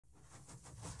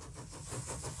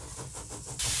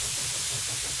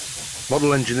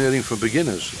Model engineering for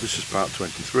beginners, this is part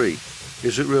 23.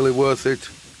 Is it really worth it?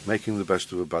 Making the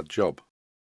best of a bad job.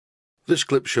 This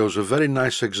clip shows a very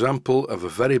nice example of a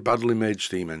very badly made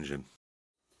steam engine.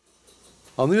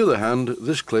 On the other hand,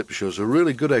 this clip shows a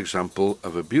really good example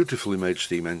of a beautifully made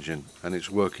steam engine, and it's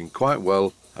working quite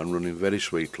well and running very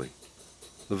sweetly.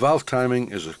 The valve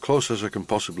timing is as close as I can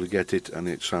possibly get it, and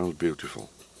it sounds beautiful.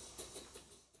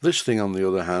 This thing, on the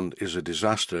other hand, is a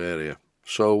disaster area.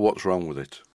 So what's wrong with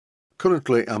it?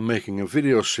 Currently I'm making a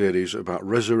video series about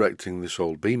resurrecting this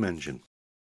old beam engine.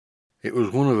 It was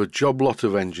one of a job lot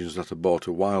of engines that I bought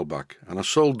a while back, and I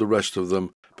sold the rest of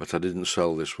them, but I didn't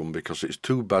sell this one because it's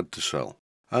too bad to sell.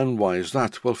 And why is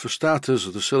that? Well, for starters,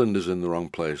 the cylinder's in the wrong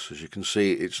place. As you can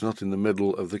see, it's not in the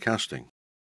middle of the casting.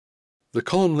 The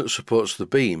column that supports the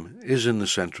beam is in the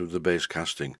centre of the base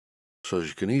casting, so as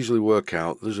you can easily work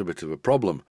out, there's a bit of a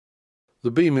problem.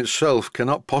 The beam itself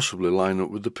cannot possibly line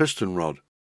up with the piston rod.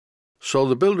 So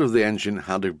the builder of the engine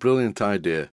had a brilliant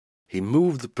idea. He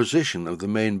moved the position of the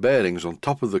main bearings on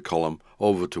top of the column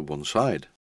over to one side.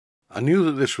 I knew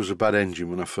that this was a bad engine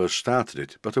when I first started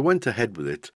it, but I went ahead with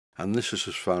it, and this is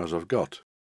as far as I've got.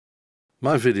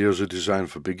 My videos are designed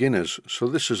for beginners, so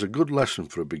this is a good lesson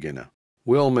for a beginner.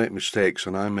 We all make mistakes,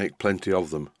 and I make plenty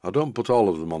of them. I don't put all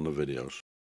of them on the videos.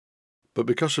 But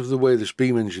because of the way this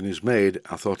beam engine is made,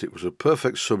 I thought it was a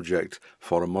perfect subject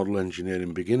for a model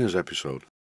engineering beginners episode.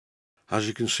 As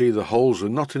you can see, the holes are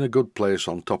not in a good place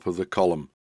on top of the column.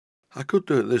 I could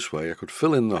do it this way. I could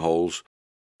fill in the holes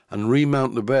and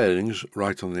remount the bearings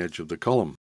right on the edge of the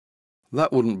column.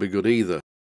 That wouldn't be good either.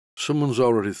 Someone's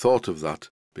already thought of that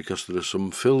because there are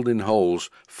some filled in holes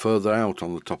further out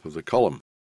on the top of the column.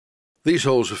 These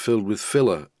holes are filled with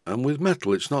filler, and with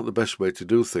metal it's not the best way to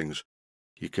do things.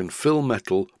 You can fill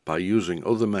metal by using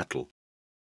other metal.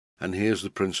 And here's the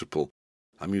principle.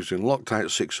 I'm using Loctite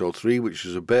 603, which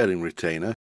is a bearing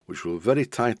retainer, which will very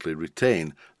tightly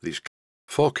retain these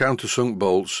 4 countersunk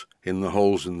bolts in the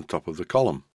holes in the top of the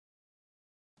column.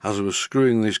 As I was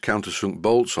screwing these countersunk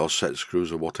bolts, or set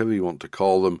screws, or whatever you want to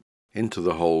call them, into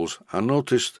the holes, I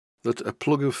noticed that a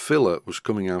plug of filler was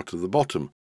coming out of the bottom.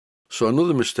 So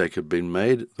another mistake had been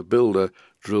made. The builder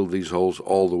drilled these holes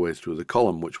all the way through the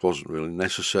column, which wasn't really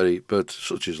necessary, but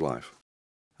such is life.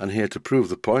 And here to prove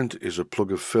the point is a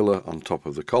plug of filler on top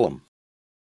of the column.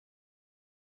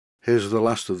 Here's the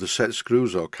last of the set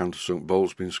screws or countersunk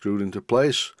bolts being screwed into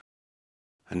place,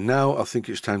 and now I think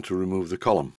it's time to remove the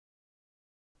column.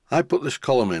 I put this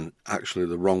column in actually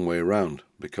the wrong way round,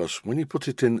 because when you put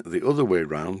it in the other way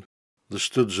round, the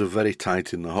studs are very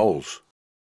tight in the holes.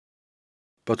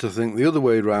 But I think the other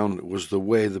way round was the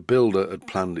way the builder had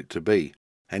planned it to be.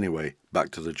 Anyway,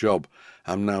 back to the job.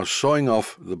 I'm now sawing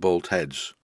off the bolt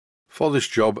heads. For this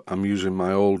job I'm using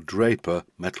my old Draper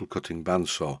metal cutting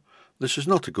bandsaw. This is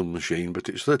not a good machine, but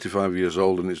it's 35 years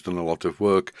old and it's done a lot of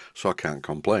work, so I can't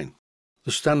complain.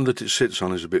 The stand that it sits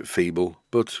on is a bit feeble,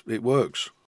 but it works.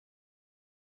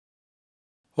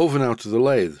 Over now to the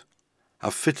lathe.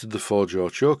 I've fitted the 4-jaw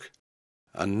chuck,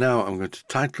 and now I'm going to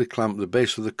tightly clamp the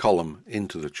base of the column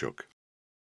into the chuck.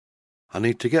 I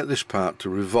need to get this part to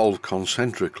revolve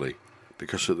concentrically,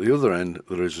 because at the other end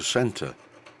there is a centre.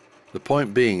 The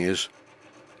point being is,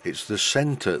 it's the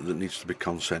centre that needs to be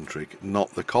concentric,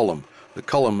 not the column. The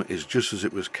column is just as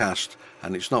it was cast,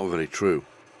 and it's not very true.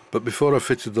 But before I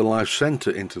fitted the live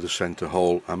centre into the centre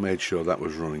hole, I made sure that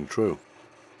was running true.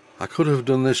 I could have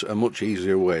done this a much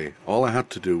easier way. All I had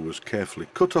to do was carefully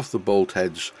cut off the bolt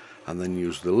heads and then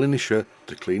use the linisher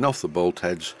to clean off the bolt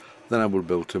heads. Then I would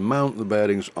be able to mount the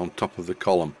bearings on top of the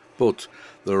column, but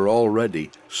there are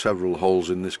already several holes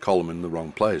in this column in the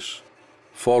wrong place.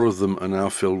 4 of them are now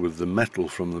filled with the metal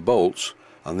from the bolts,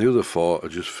 and the other 4 are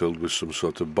just filled with some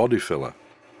sort of body filler.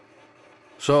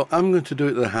 So I'm going to do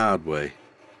it the hard way.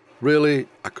 Really,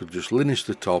 I could just linish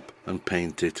the top and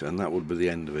paint it, and that would be the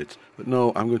end of it. But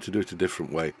no, I'm going to do it a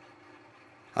different way.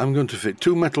 I'm going to fit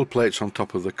 2 metal plates on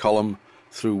top of the column,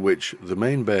 through which the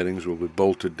main bearings will be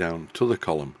bolted down to the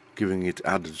column, giving it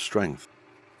added strength.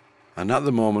 And at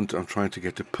the moment I'm trying to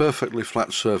get a perfectly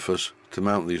flat surface to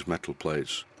mount these metal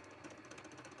plates.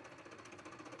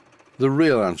 The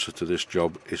real answer to this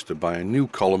job is to buy a new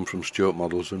column from Stuart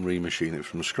Models and remachine it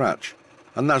from scratch,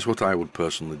 and that's what I would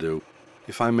personally do.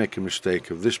 If I make a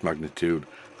mistake of this magnitude,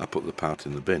 I put the part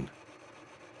in the bin.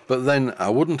 But then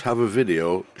I wouldn't have a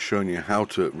video showing you how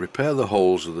to repair the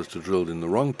holes that are drilled in the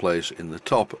wrong place in the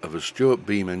top of a Stuart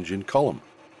beam engine column.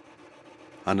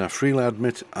 And I freely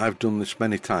admit I've done this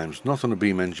many times, not on a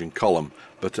beam engine column,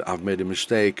 but I've made a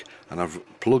mistake and I've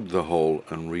plugged the hole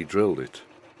and re-drilled it.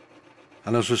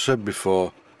 And as I said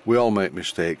before, we all make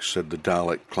mistakes, said the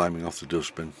Dalek climbing off the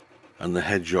dustbin. and the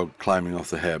hedgehog climbing off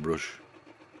the hairbrush.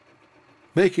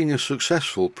 Making a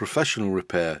successful professional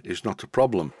repair is not a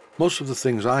problem. Most of the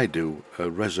things I do are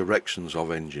resurrections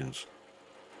of engines.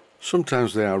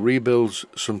 Sometimes they are rebuilds,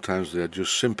 sometimes they are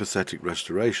just sympathetic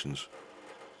restorations.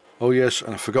 Oh yes,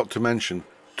 and I forgot to mention,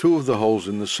 2 of the holes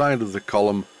in the side of the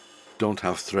column don't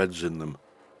have threads in them.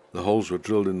 The holes were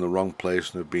drilled in the wrong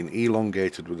place and have been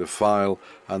elongated with a file,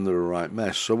 and they're a right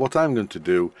mess. So what I'm going to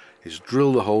do is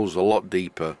drill the holes a lot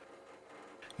deeper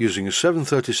using a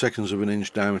 7/32 of an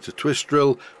inch diameter twist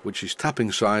drill, which is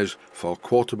tapping size for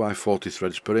 1/4 by 40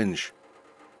 threads per inch.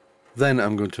 Then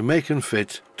I'm going to make and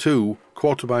fit 2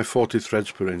 1/4 by 40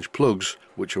 threads per inch plugs,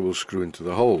 which I will screw into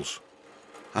the holes.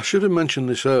 I should have mentioned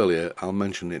this earlier, I'll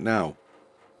mention it now.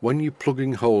 When you're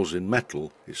plugging holes in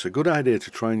metal, it's a good idea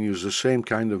to try and use the same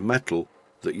kind of metal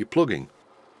that you're plugging.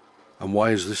 And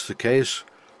why is this the case?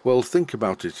 Well, think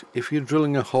about it. If you're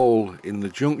drilling a hole in the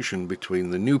junction between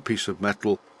the new piece of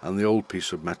metal and the old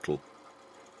piece of metal,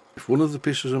 if one of the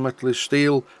pieces of metal is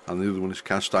steel and the other one is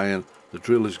cast iron, the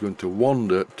drill is going to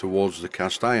wander towards the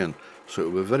cast iron, so it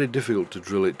will be very difficult to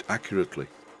drill it accurately.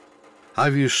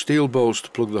 I've used steel bolts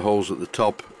to plug the holes at the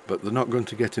top, but they're not going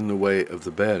to get in the way of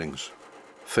the bearings.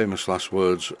 Famous last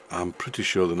words, I'm pretty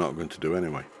sure they're not going to do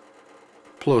anyway.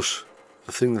 Plus,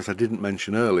 the thing that I didn't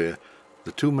mention earlier,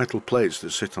 the 2 metal plates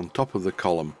that sit on top of the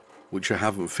column, which I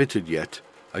haven't fitted yet,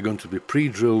 are going to be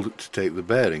pre-drilled to take the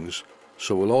bearings,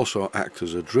 so will also act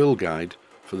as a drill guide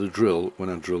for the drill when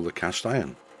I drill the cast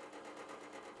iron.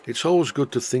 It's always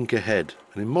good to think ahead,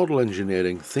 and in model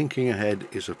engineering, thinking ahead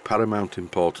is of paramount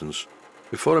importance.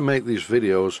 Before I make these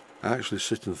videos, I actually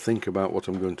sit and think about what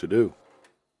I'm going to do.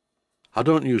 I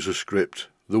don't use a script.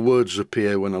 The words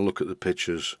appear when I look at the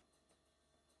pictures.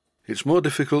 It's more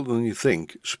difficult than you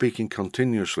think, speaking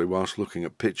continuously whilst looking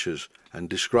at pictures and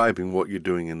describing what you're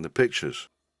doing in the pictures.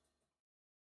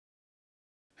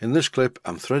 In this clip,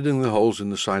 I'm threading the holes in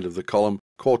the side of the column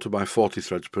 1/4 by 40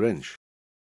 threads per inch.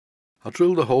 I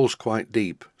drilled the holes quite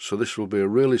deep, so this will be a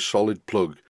really solid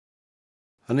plug.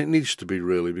 And it needs to be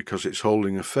really, because it's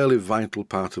holding a fairly vital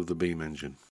part of the beam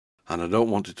engine, and I don't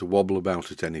want it to wobble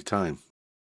about at any time.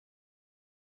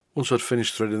 Once I'd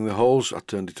finished threading the holes, I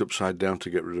turned it upside down to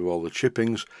get rid of all the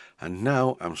chippings, and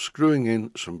now I'm screwing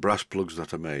in some brass plugs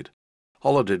that I made.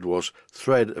 All I did was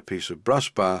thread a piece of brass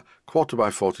bar 1/4 by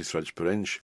 40 threads per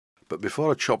inch, but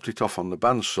before I chopped it off on the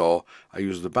bandsaw, I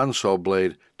used the bandsaw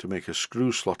blade to make a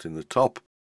screw slot in the top.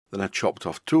 Then I chopped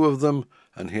off 2 of them,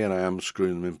 and here I am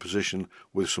screwing them in position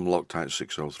with some Loctite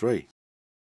 603.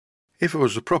 If I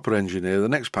was a proper engineer, the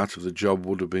next part of the job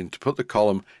would have been to put the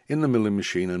column in the milling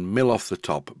machine and mill off the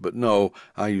top, but no,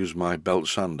 I use my belt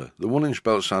sander. The 1-inch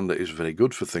belt sander is very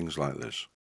good for things like this.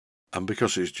 And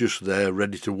because it's just there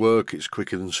ready to work, it's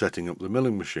quicker than setting up the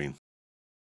milling machine.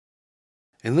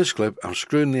 In this clip, I'm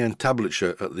screwing the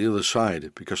entablature at the other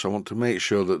side because I want to make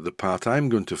sure that the part I'm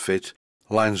going to fit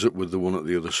lines up with the one at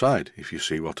the other side, if you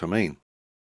see what I mean.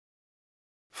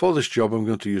 For this job, I'm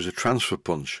going to use a transfer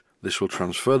punch. This will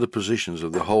transfer the positions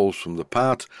of the holes from the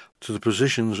part to the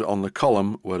positions on the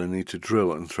column where I need to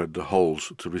drill and thread the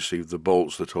holes to receive the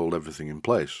bolts that hold everything in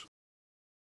place.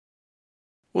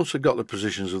 Once I've got the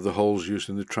positions of the holes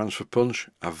using the transfer punch,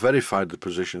 I've verified the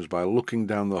positions by looking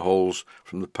down the holes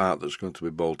from the part that's going to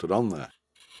be bolted on there.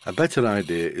 A better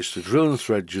idea is to drill and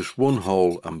thread just one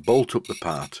hole and bolt up the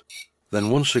part,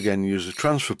 then once again use the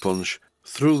transfer punch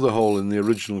through the hole in the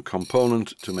original component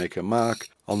to make a mark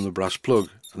on the brass plug,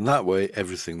 and that way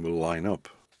everything will line up.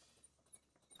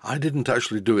 I didn't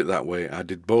actually do it that way. I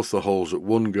did both the holes at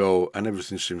one go and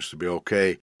everything seems to be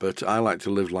okay, but I like to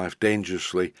live life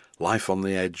dangerously, life on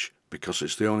the edge, because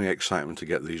it's the only excitement to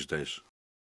get these days.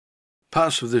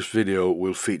 Parts of this video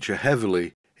will feature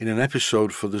heavily in an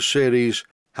episode for the series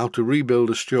How to Rebuild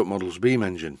a Stuart Models Beam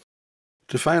Engine.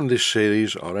 To find this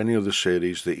series or any other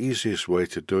series, the easiest way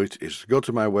to do it is to go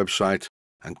to my website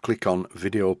and click on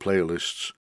Video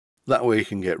Playlists. That way you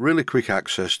can get really quick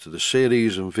access to the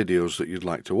series and videos that you'd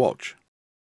like to watch.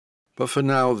 But for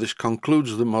now, this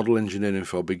concludes the Model Engineering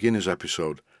for Beginners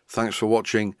episode. Thanks for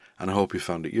watching, and I hope you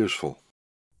found it useful.